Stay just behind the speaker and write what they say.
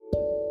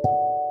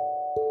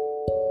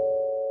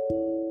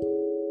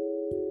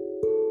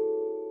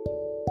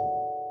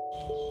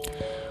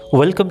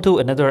Welcome to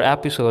another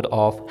episode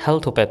of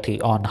Healthopathy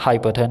on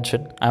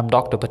Hypertension. I'm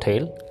Dr.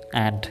 Patel,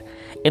 and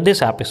in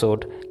this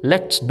episode,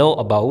 let's know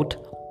about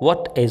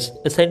what is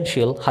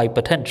essential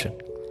hypertension.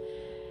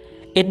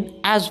 In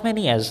as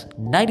many as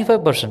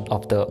 95%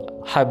 of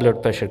the high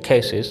blood pressure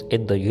cases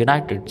in the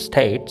United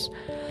States,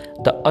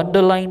 the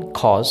underlying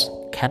cause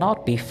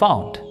cannot be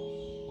found.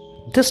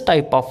 This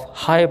type of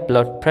high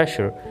blood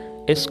pressure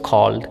is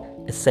called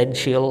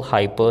essential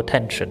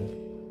hypertension.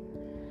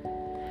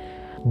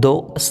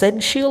 Though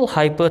essential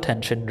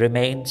hypertension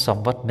remains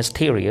somewhat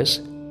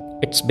mysterious,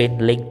 it's been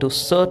linked to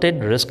certain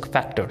risk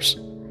factors.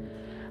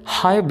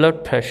 High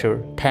blood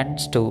pressure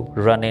tends to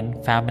run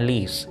in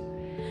families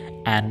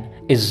and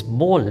is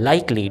more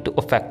likely to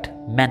affect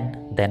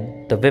men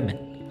than the women.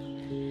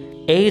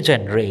 Age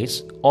and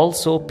race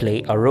also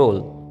play a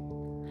role.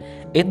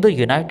 In the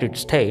United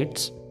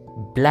States,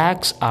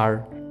 blacks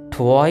are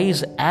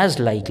twice as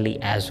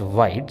likely as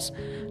whites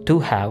to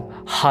have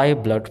high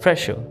blood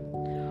pressure,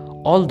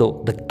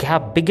 although the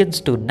gap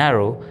begins to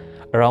narrow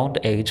around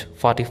age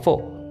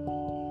 44.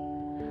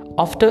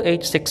 After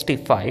age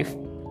 65,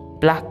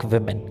 black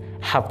women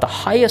have the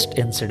highest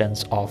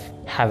incidence of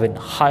having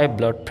high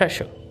blood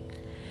pressure.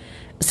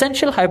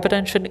 Essential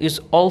hypertension is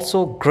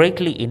also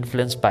greatly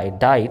influenced by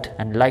diet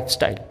and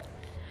lifestyle.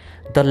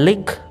 The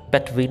link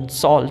between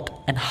salt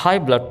and high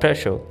blood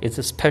pressure is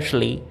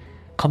especially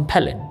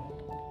compelling.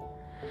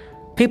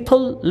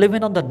 People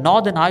living on the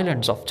northern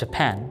islands of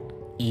Japan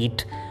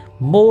eat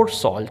more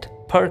salt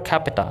per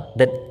capita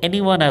than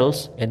anyone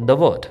else in the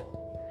world,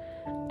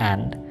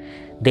 and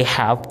they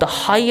have the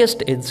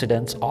highest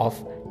incidence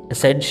of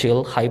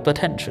essential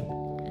hypertension.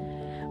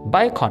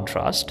 By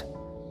contrast,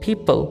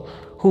 people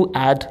who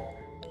add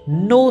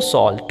no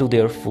salt to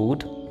their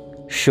food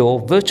show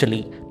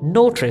virtually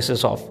no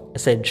traces of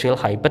essential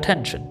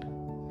hypertension.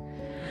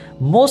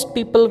 Most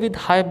people with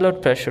high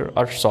blood pressure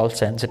are salt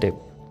sensitive,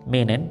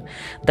 meaning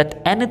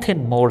that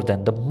anything more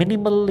than the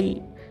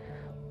minimally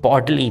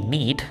bodily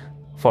need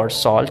for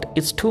salt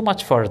is too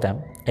much for them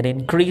and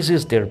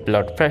increases their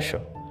blood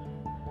pressure.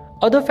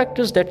 Other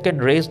factors that can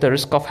raise the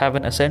risk of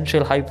having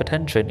essential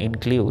hypertension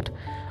include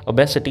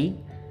obesity,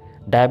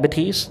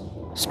 diabetes,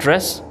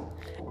 stress,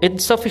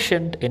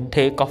 insufficient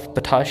intake of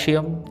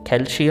potassium,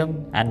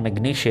 calcium, and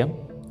magnesium.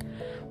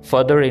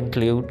 Further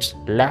includes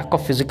lack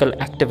of physical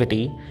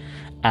activity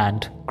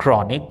and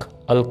chronic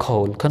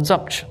alcohol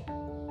consumption.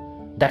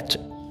 That's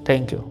it.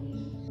 Thank you.